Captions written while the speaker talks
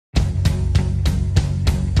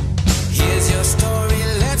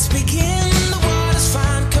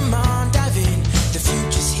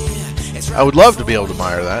I would love to be able to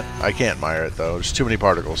mire that. I can't mire it though. There's too many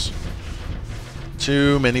particles.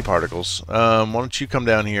 Too many particles. Why don't you come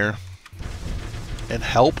down here and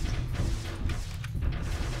help?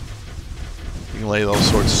 You can lay all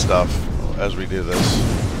sorts of stuff as we do this.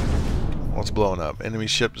 What's blowing up? Enemy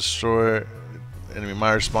ship destroyed. Enemy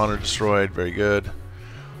mire spawner destroyed. Very good.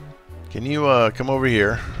 Can you come over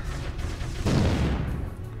here?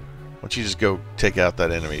 Why don't you just go take out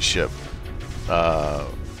that enemy ship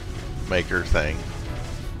maker thing?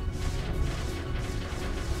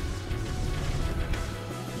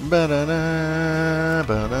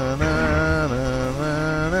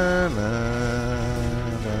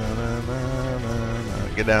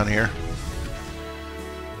 Get down here.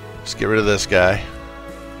 Just get rid of this guy.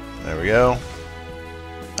 There we go.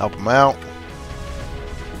 Help him out.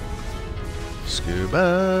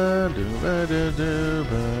 Scuba dooba doo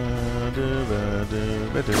dooba dooba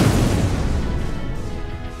dooba doo.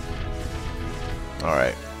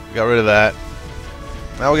 Alright, got rid of that.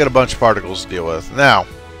 Now we got a bunch of particles to deal with. Now,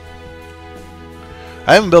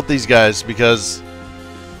 I haven't built these guys because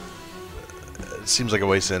it seems like a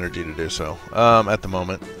waste of energy to do so at the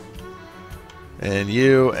moment. And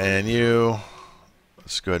you,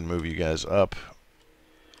 let's go ahead and move you guys up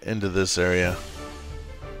into this area.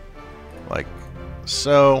 Like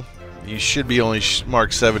so. You should be only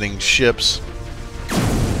Mark 7ing ships.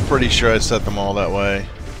 Pretty sure I set them all that way.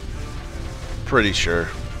 Pretty sure.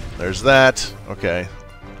 There's that. Okay.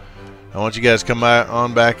 I want you guys to come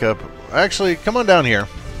on back up. Actually, come on down here.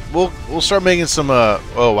 We'll start making some.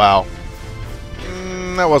 Oh wow.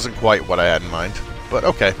 That wasn't quite what I had in mind, but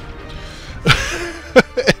okay.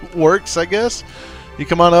 It works, I guess. You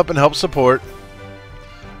come on up and help support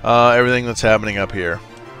everything that's happening up here.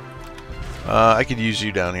 I could use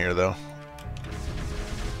you down here though.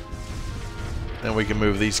 And we can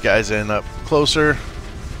move these guys in up closer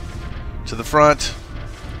to the front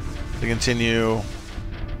to continue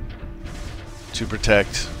to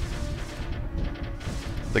protect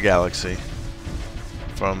the galaxy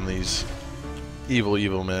from these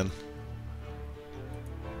evil men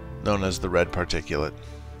known as the red particulate.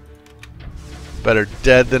 Better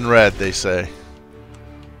dead than red, they say.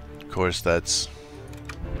 Of course, that's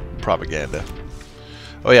propaganda.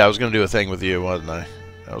 Oh yeah, I was going to do a thing with you, wasn't I?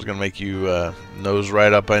 I was going to make you nose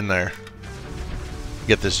right up in there.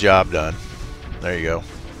 Get this job done. There you go.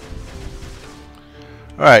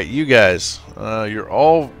 Alright, you guys. You're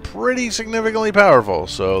all pretty significantly powerful,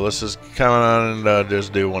 so let's just come on and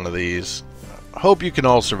just do one of these. Hope you can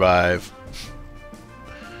all survive,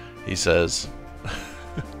 he says.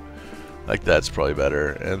 Like that's probably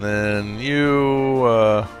better. And then you,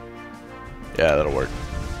 yeah, that'll work.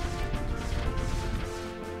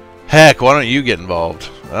 Heck, why don't you get involved?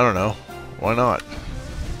 I don't know. Why not?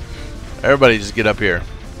 Everybody just get up here.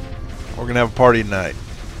 We're going to have a party tonight.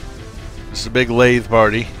 This is a big lathe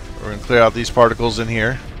party. We're going to clear out these particles in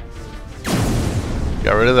here.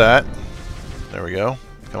 Got rid of that. There we go.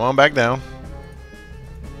 Come on back down.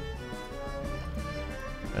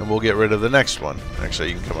 And we'll get rid of the next one.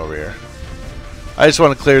 Actually, you can come over here. I just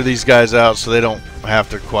want to clear these guys out so they don't have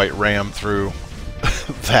to quite ram through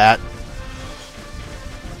that.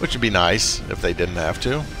 Which would be nice if they didn't have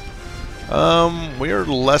to. We are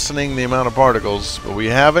lessening the amount of particles, but we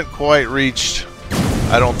haven't quite reached,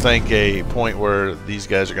 I don't think, a point where these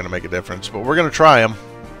guys are going to make a difference. But we're going to try them.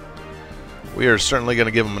 We are certainly going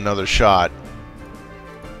to give them another shot.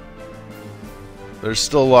 There's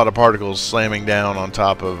still a lot of particles slamming down on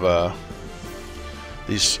top of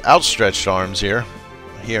these outstretched arms here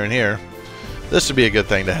and here. This would be a good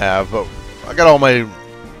thing to have, but I got all my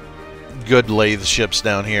good lathe ships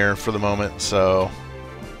down here for the moment, so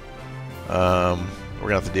we're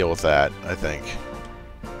gonna have to deal with that, I think.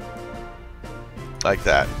 Like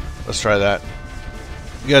that. Let's try that.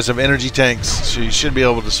 You guys have energy tanks, so you should be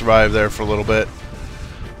able to survive there for a little bit.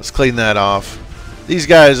 Let's clean that off. These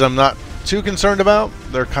guys I'm not too concerned about.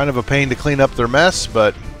 They're kind of a pain to clean up their mess,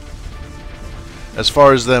 but as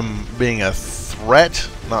far as them being a threat,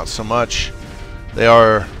 not so much. They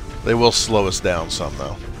will slow us down some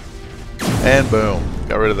though. And boom,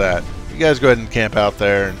 got rid of that. You guys go ahead and camp out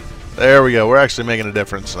there. And there we go. We're actually making a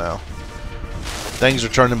difference now. Things are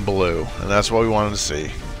turning blue, and that's what we wanted to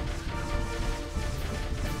see.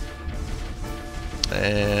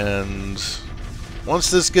 And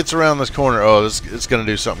once this gets around this corner, oh, it's going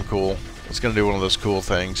to do something cool. It's going to do one of those cool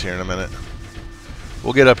things here in a minute.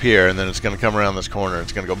 We'll get up here, and then it's going to come around this corner.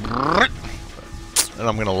 It's going to go, and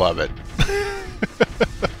I'm going to love it.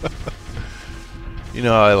 You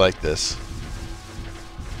know how I like this.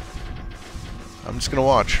 I'm just going to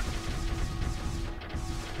watch.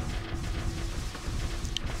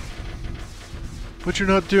 But you're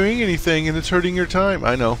not doing anything and it's hurting your time.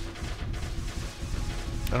 I know.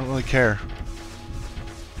 I don't really care.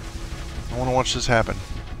 I want to watch this happen.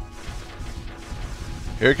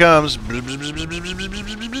 Here it comes. And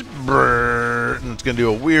it's going to do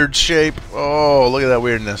a weird shape. Oh, look at that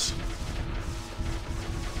weirdness.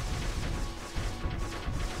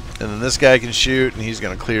 And then this guy can shoot, and he's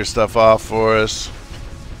going to clear stuff off for us.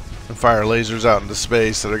 And fire lasers out into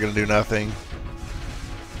space that are going to do nothing.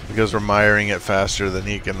 Because we're miring it faster than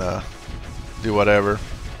he can do whatever.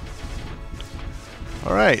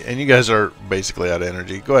 Alright, and you guys are basically out of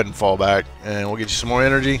energy. Go ahead and fall back, and we'll get you some more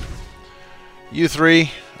energy. You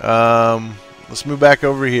three, let's move back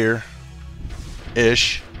over here.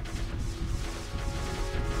 Ish.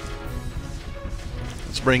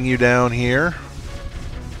 Let's bring you down here.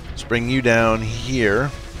 Let's bring you down here.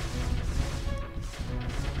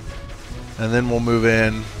 And then we'll move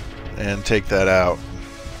in and take that out.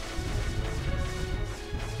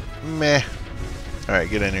 Meh. Alright,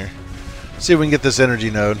 get in here. See if we can get this energy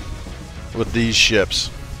node with these ships.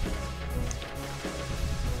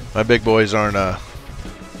 My big boys aren't,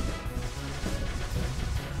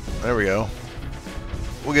 there we go.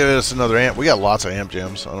 We'll give us another amp. We got lots of amp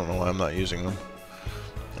gems. I don't know why I'm not using them.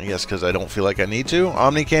 I guess because I don't feel like I need to.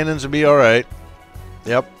 Omni cannons would be alright.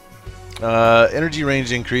 Yep. Energy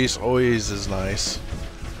range increase always is nice.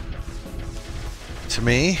 To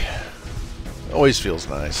me, always feels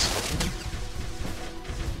nice.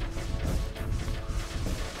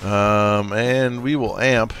 And we will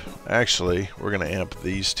amp. Actually, we're going to amp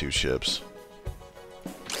these two ships.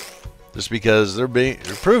 Just because they're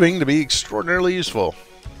proving to be extraordinarily useful.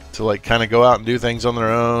 To like kind of go out and do things on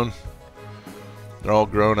their own. They're all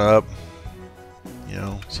grown up. You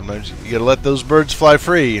know, sometimes you got to let those birds fly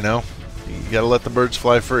free, you know. You got to let the birds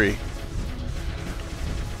fly free.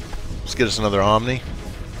 Let's get us another Omni.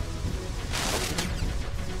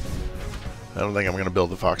 I don't think I'm going to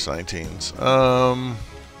build the FOXX 19s.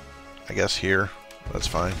 I guess here. That's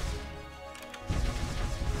fine.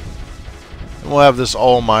 And we'll have this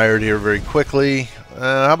all mired here very quickly.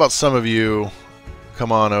 How about some of you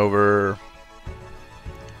come on over,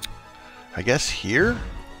 I guess here?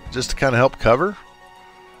 Just to kind of help cover.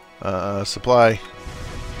 Supply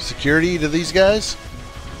security to these guys.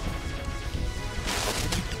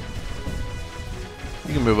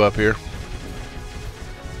 You can move up here.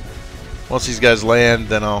 Once these guys land,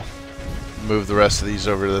 then I'll move the rest of these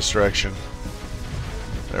over to this direction.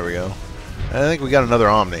 There we go. And I think we got another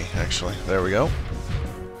Omni, actually. There we go.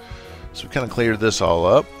 So we kind of cleared this all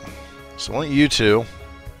up. So I want you two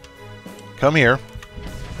come here.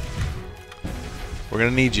 We're going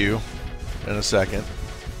to need you in a second.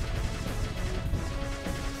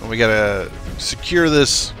 And we got to secure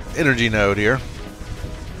this energy node here.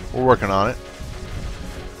 We're working on it.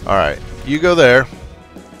 Alright, you go there.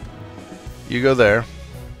 You go there.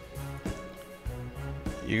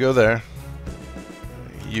 You go there.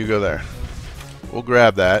 You go there. We'll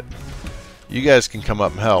grab that. You guys can come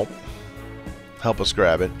up and help. Help us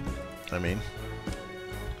grab it. I mean.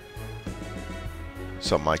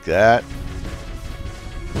 Something like that.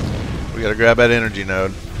 We gotta grab that energy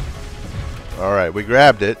node. Alright, we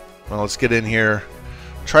grabbed it. Well, let's get in here.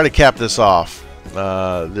 Try to cap this off.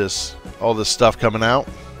 All this stuff coming out.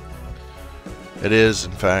 It is,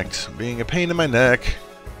 in fact, being a pain in my neck.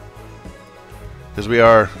 Because we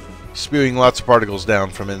are spewing lots of particles down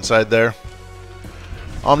from inside there.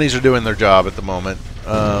 Omnis are doing their job at the moment,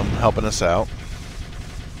 helping us out.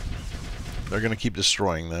 They're going to keep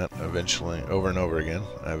destroying that eventually, over and over again,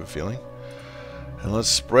 I have a feeling. And let's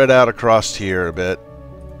spread out across here a bit.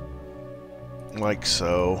 Like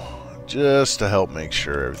so. Just to help make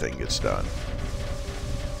sure everything gets done.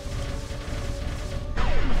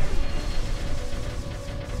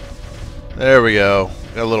 There we go.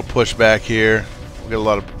 Got a little push back here. We got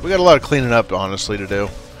a lot of cleaning up, honestly, to do.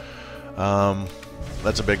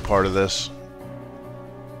 That's a big part of this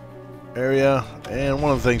area. And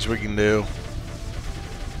one of the things we can do.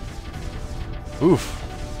 Oof.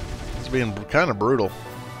 It's being kind of brutal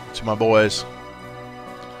to my boys.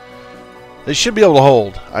 They should be able to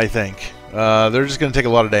hold, I think. They're just going to take a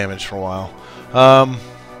lot of damage for a while.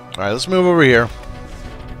 Alright, let's move over here.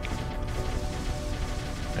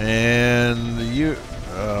 And you...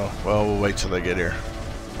 well, we'll wait till they get here.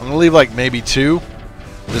 I'm going to leave like maybe two.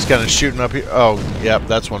 Just kind of shooting up here. Oh, yep,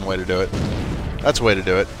 that's one way to do it. That's a way to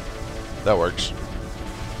do it. That works.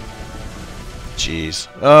 Jeez.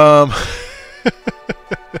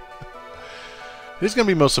 Who's going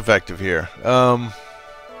to be most effective here?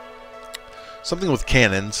 Something with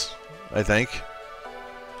cannons, I think.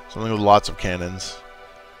 Something with lots of cannons.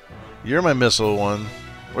 You're my missile one.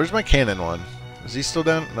 Where's my cannon one? Is he still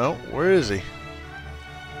down? No. Where is he?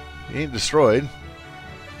 He ain't destroyed.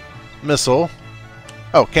 Missile.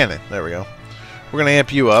 Oh, cannon. There we go. We're going to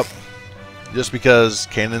amp you up. Just because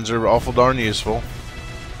cannons are awful darn useful.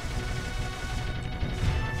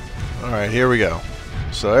 Alright, here we go.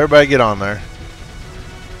 So everybody get on there.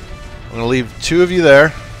 I'm going to leave 2 of you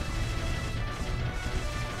there.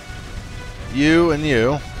 You and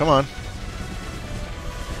you. Come on.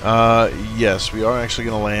 Yes, we are actually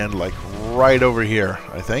going to land like right over here,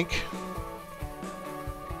 I think.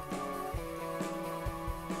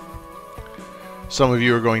 Some of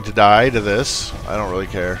you are going to die to this. I don't really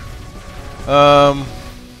care.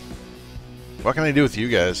 What can I do with you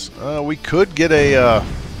guys? We could get a,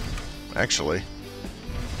 actually,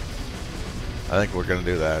 I think we're going to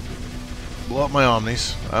do that. Blow up my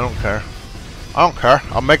omnis. I don't care. I don't care.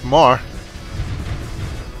 I'll make more.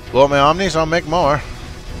 Blow up my omnis, I'll make more.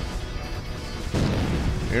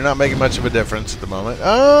 You're not making much of a difference at the moment.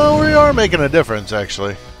 Oh, we are making a difference,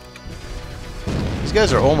 actually. These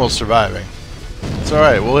guys are almost surviving. It's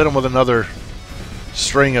alright. We'll hit them with another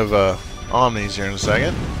string of omnis here in a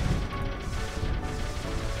second.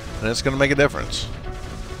 And it's going to make a difference.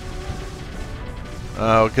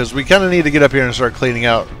 Because we kind of need to get up here and start cleaning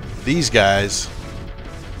out these guys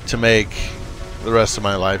to make the rest of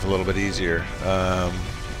my life a little bit easier.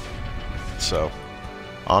 So,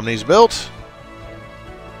 omnis built.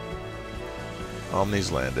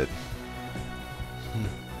 Omnis landed.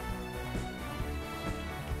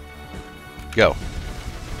 Go.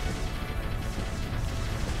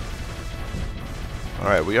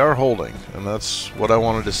 Alright, we are holding, and that's what I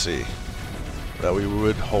wanted to see. That we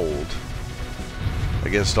would hold.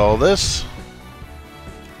 Against all this.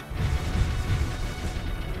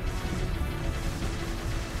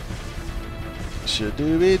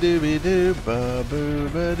 Shadooby-dooby-doo,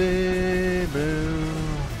 ba-boo-ba-dee-boo.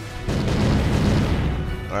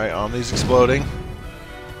 Alright, Omni's exploding.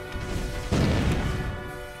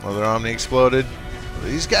 Another Omni exploded.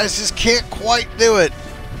 These guys just can't quite do it.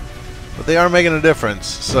 But they are making a difference.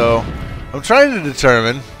 So, I'm trying to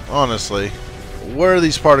determine, honestly, where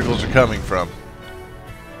these particles are coming from.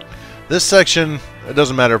 This section, it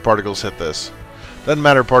doesn't matter if particles hit this. Doesn't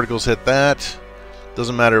matter if particles hit that.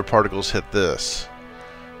 Doesn't matter if particles hit this.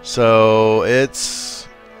 So, it's...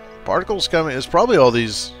 particles coming... it's probably all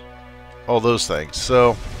these... all those things.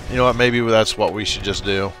 So, you know what? Maybe that's what we should just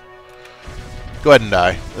do. Go ahead and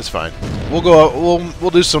die. It's fine. We'll go up, we'll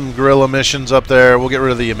do some guerrilla missions up there. We'll get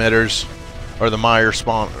rid of the emitters or the Meyer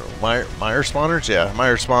spawners. Yeah,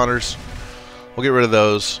 Meyer spawners. We'll get rid of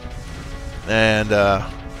those and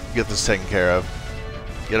get this taken care of.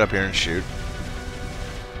 Get up here and shoot.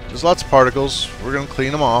 There's lots of particles. We're gonna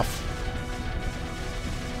clean them off.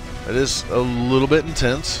 It is a little bit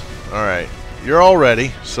intense. All right, you're all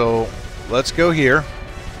ready. So let's go here.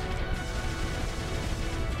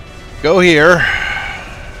 Go here,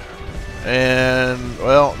 and,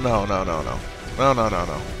 well, no.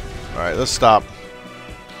 Alright, let's stop.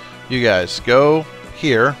 You guys, go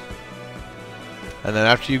here, and then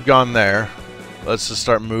after you've gone there, let's just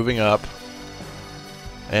start moving up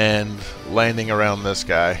and landing around this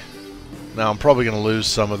guy. Now, I'm probably going to lose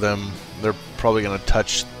some of them. They're probably going to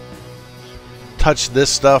touch this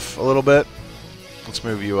stuff a little bit. Let's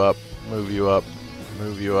move you up, move you up,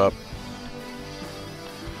 move you up.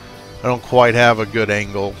 I don't quite have a good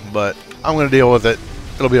angle, but I'm going to deal with it.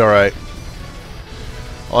 It'll be alright.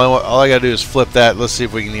 All I got to do is flip that. Let's see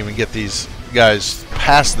if we can even get these guys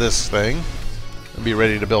past this thing and be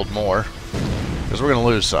ready to build more. Because we're going to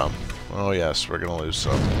lose some. Oh yes, we're going to lose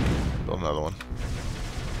some. Build another one.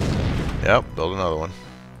 Yep, build another one.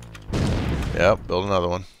 Yep, build another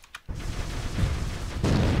one.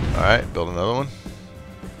 Alright, build another one.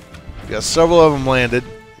 We got several of them landed.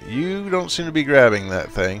 You don't seem to be grabbing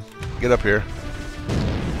that thing. Get up here.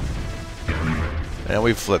 And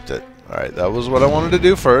we flipped it. Alright, that was what I wanted to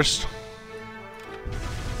do first.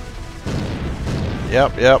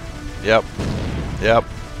 Yep.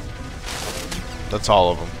 That's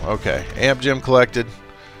all of them. Okay. Amp gem collected.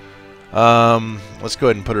 Let's go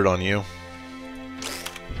ahead and put it on you.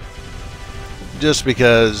 Just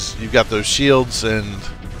because you've got those shields and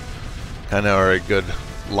kind of are a good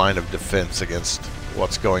line of defense against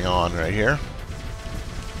what's going on right here.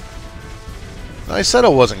 I said I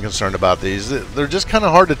wasn't concerned about these. They're just kind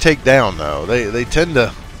of hard to take down, though. They tend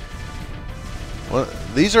to... well,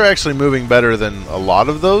 these are actually moving better than a lot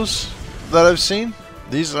of those that I've seen.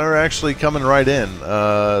 These are actually coming right in.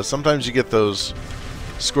 Sometimes you get those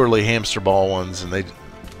squirrely hamster ball ones, and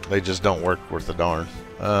they just don't work worth a darn.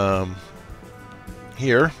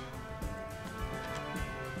 Here,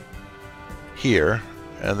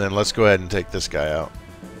 And then let's go ahead and take this guy out,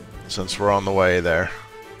 since we're on the way there.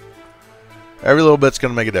 Every little bit's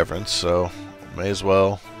going to make a difference, so may as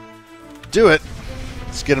well do it.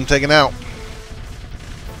 Let's get him taken out.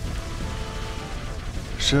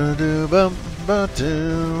 I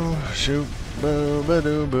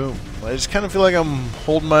just kind of feel like I'm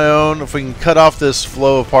holding my own. If we can cut off this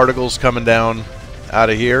flow of particles coming down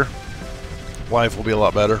out of here, life will be a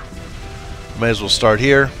lot better. May as well start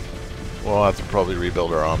here. We'll have to probably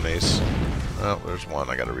rebuild our omnis. Oh, there's one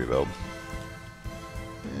I got to rebuild.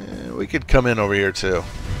 We could come in over here too.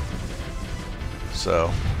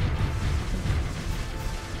 So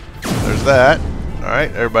there's that.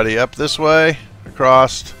 Alright, everybody up this way,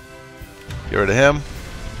 across. Get rid of him.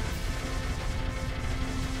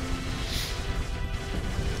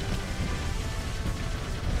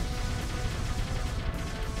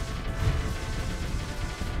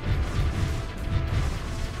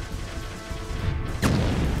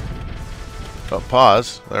 Oh,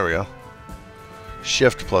 pause. There we go.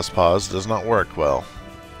 Shift plus pause does not work well.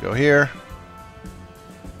 Go here.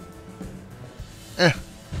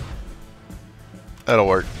 That'll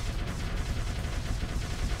work.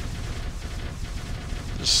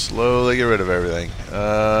 Just slowly get rid of everything.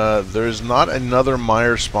 There's not another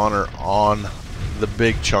mire spawner on the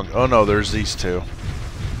big chunk. Oh no, there's these two.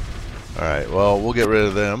 Alright, well, we'll get rid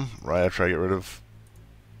of them right after I get rid of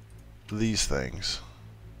these things.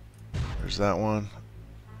 There's that one.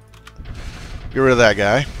 Get rid of that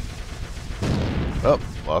guy. Oh,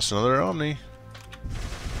 lost another Omni.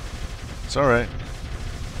 It's alright.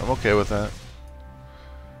 I'm okay with that.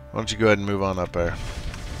 Why don't you go ahead and move on up there?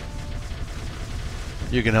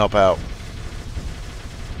 You can help out.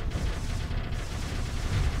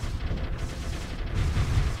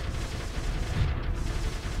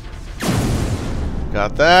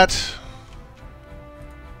 Got that.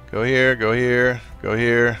 Go here, go here, go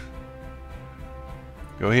here.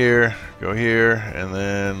 Go here, go here, and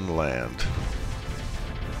then land.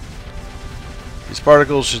 These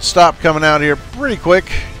particles should stop coming out here pretty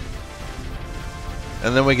quick.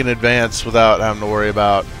 And then we can advance without having to worry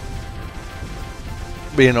about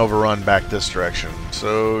being overrun back this direction.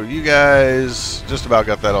 So you guys just about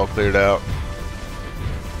got that all cleared out.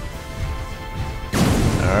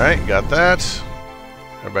 Alright, got that.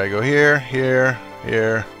 Everybody go here, here,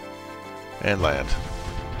 here, and land.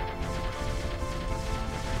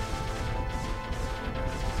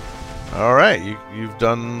 Alright, you've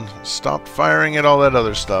done stopped firing at all that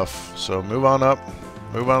other stuff. So move on up.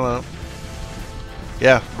 Move on up.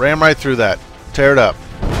 Yeah, ram right through that. Tear it up.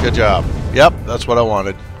 Good job. Yep, that's what I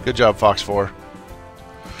wanted. Good job, FOXX4.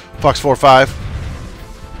 FOXX4-5.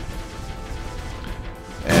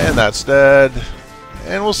 And that's dead.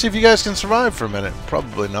 And we'll see if you guys can survive for a minute.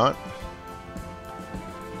 Probably not.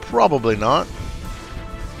 Probably not.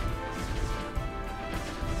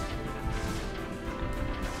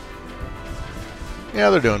 Yeah,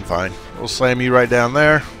 they're doing fine. We'll slam you right down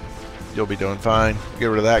there. You'll be doing fine. Get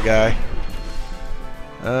rid of that guy.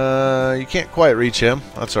 You can't quite reach him.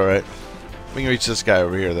 That's alright. We can reach this guy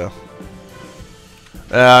over here, though.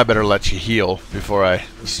 I better let you heal before I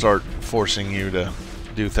start forcing you to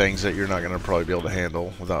do things that you're not going to probably be able to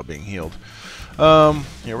handle without being healed.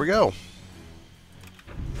 Here we go.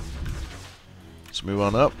 Let's move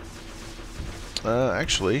on up.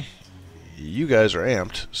 Actually, you guys are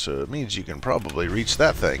amped, so it means you can probably reach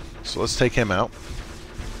that thing. So let's take him out.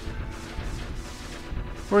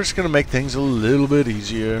 We're just going to make things a little bit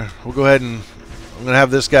easier. We'll go ahead and I'm going to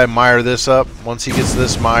have this guy mire this up. Once he gets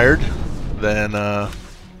this mired, then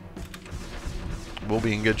we'll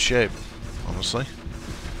be in good shape, honestly.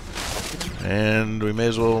 And we may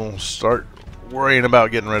as well start worrying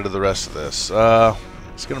about getting rid of the rest of this.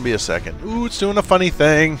 It's going to be a second. Ooh, it's doing a funny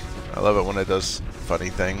thing. I love it when it does funny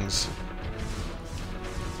things.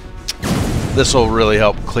 This will really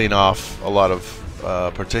help clean off a lot of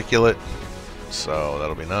particulate. So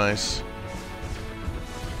that'll be nice.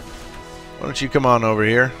 Why don't you come on over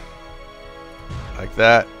here? Like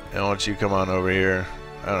that. And why don't you come on over here?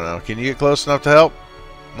 I don't know. Can you get close enough to help?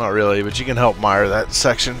 Not really, but you can help mire that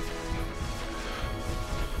section.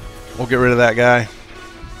 We'll get rid of that guy.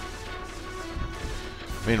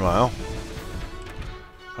 Meanwhile.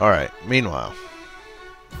 Alright, meanwhile.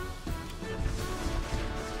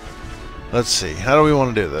 Let's see. How do we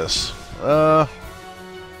want to do this?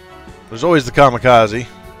 There's always the kamikaze.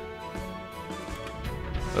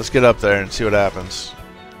 Let's get up there and see what happens.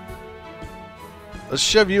 Let's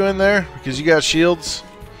shove you in there because you got shields.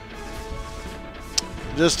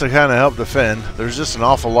 Just to kind of help defend. There's just an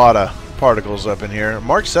awful lot of particles up in here.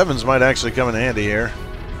 Mark 7s might actually come in handy here.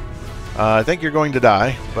 I think you're going to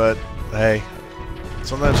die, but hey,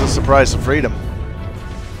 Sometimes that's the price of freedom.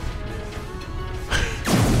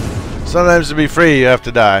 Sometimes to be free, you have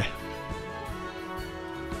to die.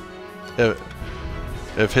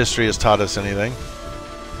 If history has taught us anything.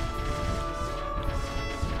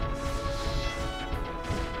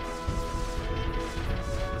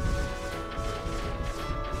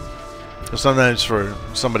 Sometimes for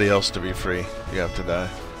somebody else to be free, you have to die.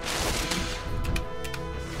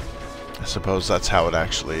 I suppose that's how it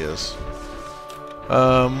actually is.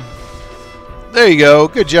 There you go.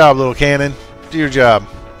 Good job, little cannon. Do your job.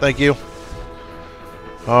 Thank you.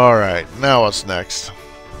 Alright, now what's next?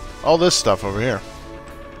 All this stuff over here.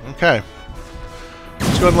 Okay.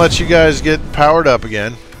 Let's go ahead and let you guys get powered up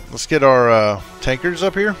again. Let's get our tankers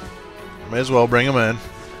up here. May as well bring them in.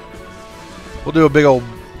 We'll do a big old,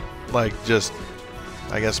 like, just,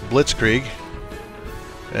 I guess, blitzkrieg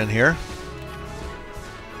in here.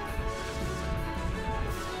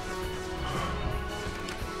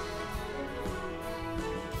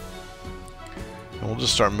 And we'll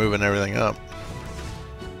just start moving everything up.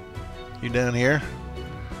 You down here.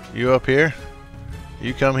 You up here.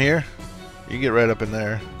 You come here. You get right up in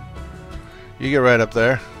there. You get right up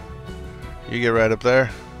there. You get right up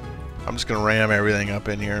there. I'm just gonna ram everything up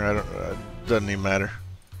in here. It doesn't even matter.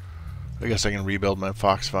 I guess I can rebuild my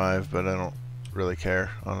FOXX, but I don't really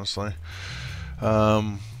care, honestly.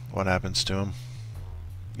 What happens to him?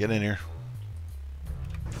 Get in here.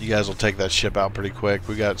 You guys will take that ship out pretty quick.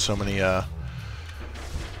 We got so many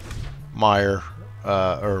Mark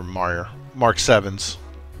 7s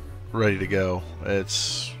ready to go.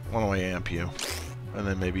 It's why don't I amp you, and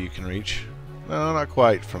then maybe you can reach. No, not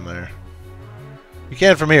quite from there. You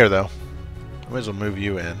can from here though. I might as well move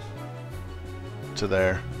you in to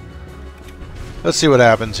there. Let's see what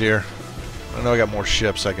happens here. I know I got more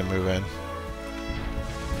ships I can move in.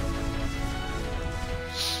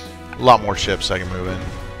 A lot more ships I can move in.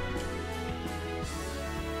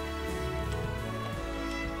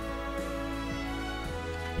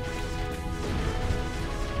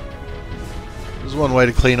 There's one way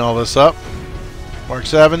to clean all this up. Mark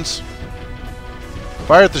 7s.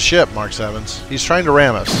 Fire at the ship, Mark 7s. He's trying to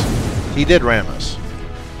ram us. He did ram us.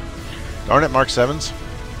 Darn it, Mark 7s.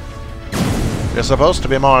 You're supposed to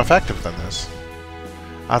be more effective than this.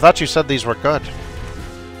 I thought you said these were good.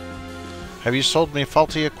 Have you sold me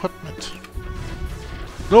faulty equipment?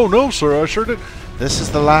 No, sir, I sure did. This is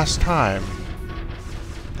the last time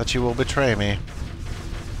that you will betray me.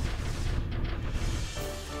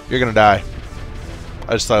 You're gonna die.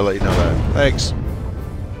 I just thought I'd let you know that. Thanks.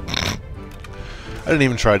 I didn't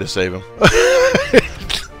even try to save him.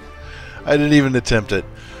 I didn't even attempt it.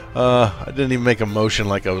 I didn't even make a motion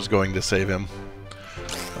like I was going to save him.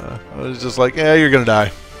 I was just like, yeah, you're gonna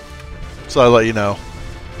die. So I let you know.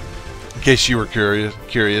 In case you were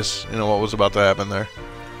curious, you know what was about to happen there.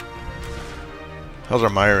 How's our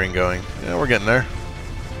miring going? Yeah, we're getting there.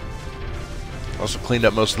 Also cleaned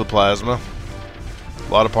up most of the plasma.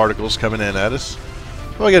 A lot of particles coming in at us.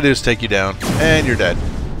 All I gotta do is take you down, and you're dead.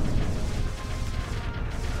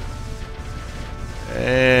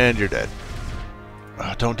 And you're dead.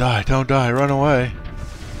 Oh, don't die, run away.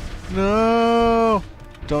 No!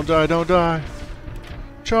 Don't die.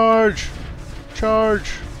 Charge!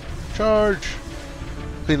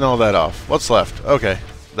 Clean all that off. What's left? Okay,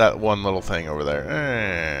 that one little thing over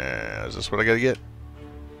there. Is this what I gotta get?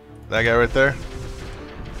 That guy right there?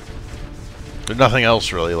 There's nothing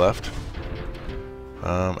else really left.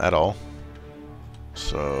 At all.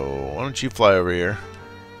 So, why don't you fly over here?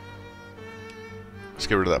 Let's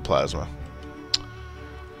get rid of that plasma.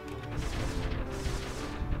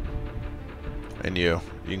 And you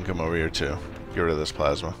can come over here too. Get rid of this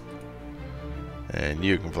plasma. And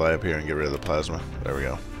you can fly up here and get rid of the plasma. There we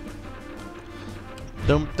go.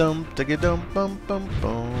 Dum dum digga dum bum bum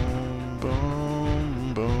boom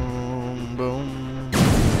boom boom boom.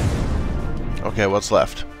 Okay, what's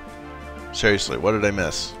left? Seriously, what did I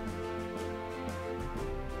miss?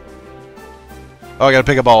 Oh, I gotta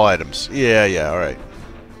pick up all items. Yeah, alright.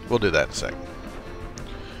 We'll do that in a second.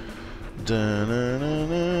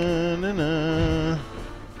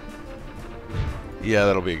 Yeah,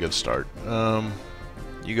 that'll be a good start.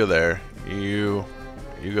 You go there. You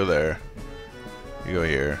go there. You go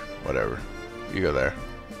here. Whatever. You go there.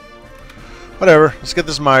 Whatever. Let's get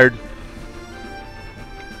this mired.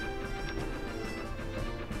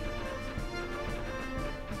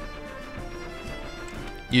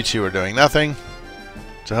 You two are doing nothing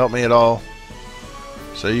to help me at all.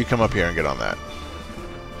 So you come up here and get on that.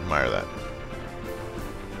 Admire that.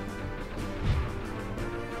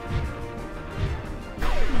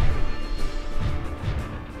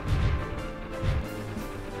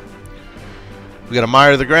 We got to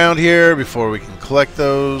mire the ground here before we can collect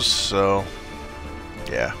those, so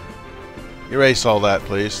yeah. Erase all that,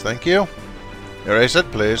 please. Thank you. Erase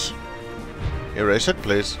it, please. Erase it,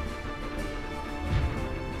 please.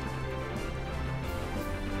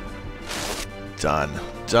 Done.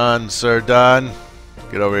 Done, sir, done.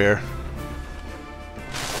 Get over here.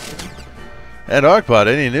 And Arcbot,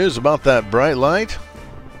 any news about that bright light?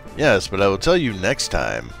 Yes, but I will tell you next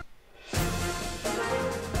time.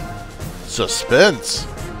 Suspense.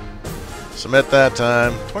 Submit that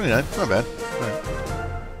time. 29, not bad. All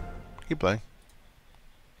right. Keep playing.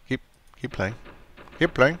 Keep playing.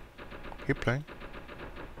 Keep playing. Keep playing.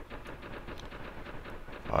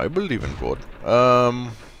 I believe in God.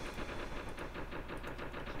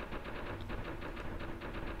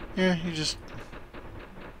 Yeah, you just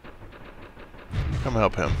come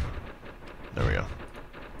help him. There we go.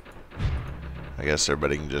 I guess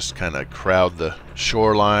everybody can just kind of crowd the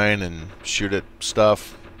shoreline and shoot at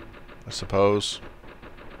stuff, I suppose.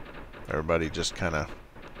 Everybody just kind of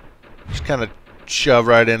shove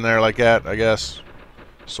right in there like that, I guess.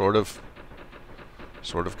 Sort of,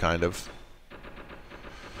 kind of.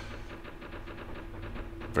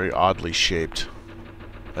 Very oddly shaped,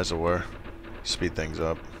 as it were. Speed things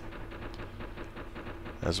up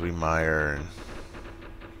as we mire and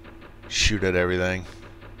shoot at everything.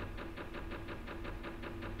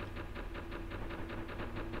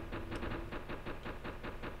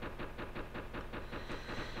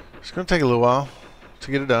 It's going to take a little while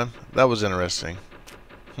to get it done. That was interesting.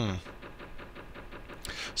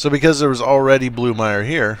 So because there was already blue mire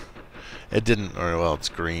here, it didn't, or well, it's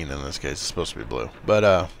green in this case. It's supposed to be blue.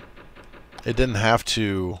 But it didn't have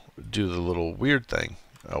to do the little weird thing.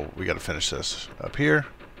 Oh, we got to finish this up here.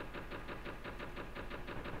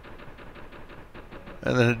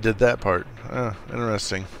 And then it did that part.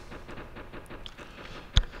 Interesting.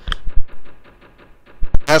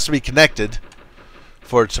 It has to be connected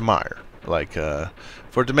for it to mire. Like, for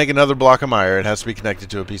it to make another block of mire, it has to be connected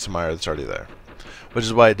to a piece of mire that's already there. Which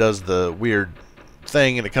is why it does the weird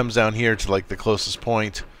thing, and it comes down here to like the closest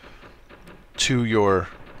point to your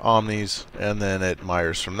omnis, and then it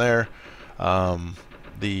mires from there.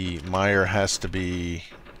 The mire has to be,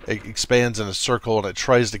 it expands in a circle, and it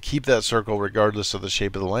tries to keep that circle regardless of the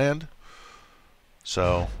shape of the land.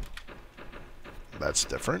 So that's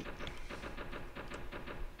different.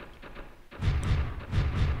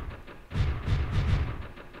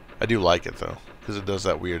 I do like it though, because it does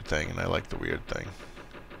that weird thing, and I like the weird thing.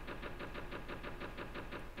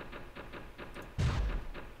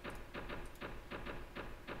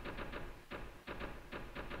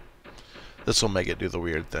 This will make it do the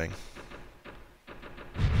weird thing.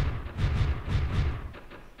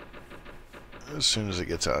 As soon as it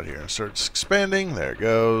gets out here and starts expanding, there it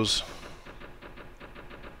goes.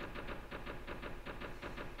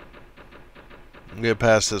 Get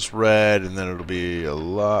past this red, and then it'll be a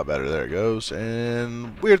lot better. There it goes.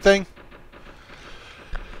 And weird thing.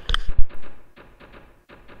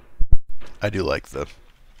 I do like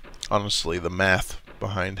honestly, the math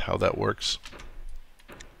behind how that works.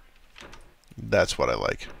 That's what I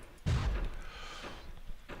like.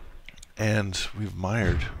 And we've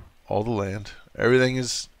mired all the land. Everything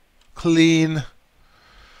is clean.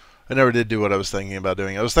 I never did do what I was thinking about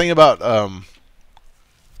doing. I was thinking about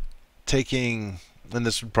taking, and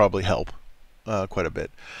this would probably help quite a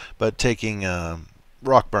bit, but taking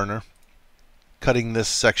rock burner, cutting this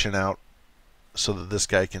section out so that this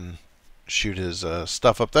guy can shoot his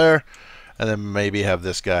stuff up there, and then maybe have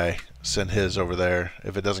this guy send his over there.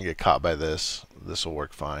 If it doesn't get caught by this, this will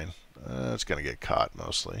work fine. It's going to get caught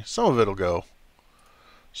mostly. Some of it'll go.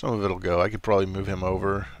 Some of it'll go. I could probably move him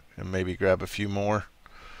over and maybe grab a few more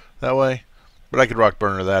that way. But I could rock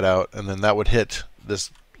burner that out, and then that would hit this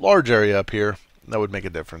large area up here. That would make a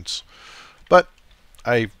difference. But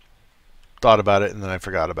I thought about it, and then I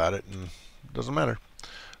forgot about it, and it doesn't matter.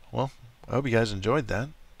 Well, I hope you guys enjoyed that.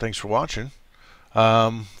 Thanks for watching.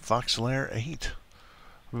 FOXX LAIR 8.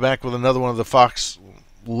 We'll be back with another one of the FOXX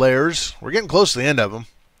LAIRs. We're getting close to the end of them,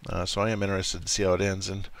 so I am interested to see how it ends.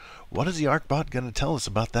 And what is the Arcbot going to tell us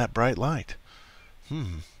about that bright light?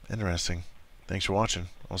 Interesting. Thanks for watching.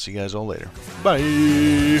 I'll see you guys all later. Bye.